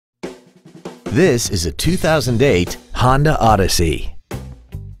This is a 2008 Honda Odyssey.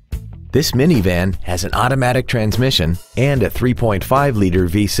 This minivan has an automatic transmission and a 3.5-liter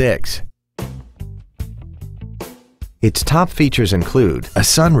V6. Its top features include a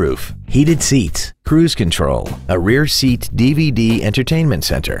sunroof, heated seats, cruise control, a rear seat DVD entertainment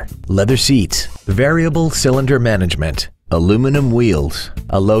center, leather seats, variable cylinder management, aluminum wheels,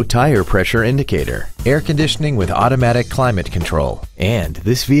 a low tire pressure indicator, air conditioning with automatic climate control, and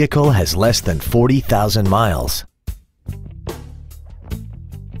this vehicle has less than 40,000 miles.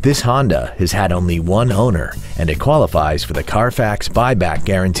 This Honda has had only one owner and it qualifies for the Carfax buyback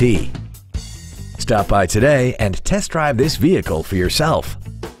guarantee. Stop by today and test drive this vehicle for yourself.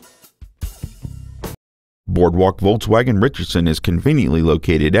 Boardwalk Volkswagen Richardson is conveniently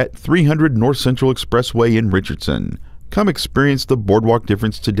located at 300 North Central Expressway in Richardson. Come experience the Boardwalk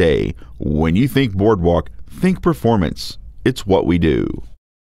difference today. When you think Boardwalk, think performance. It's what we do.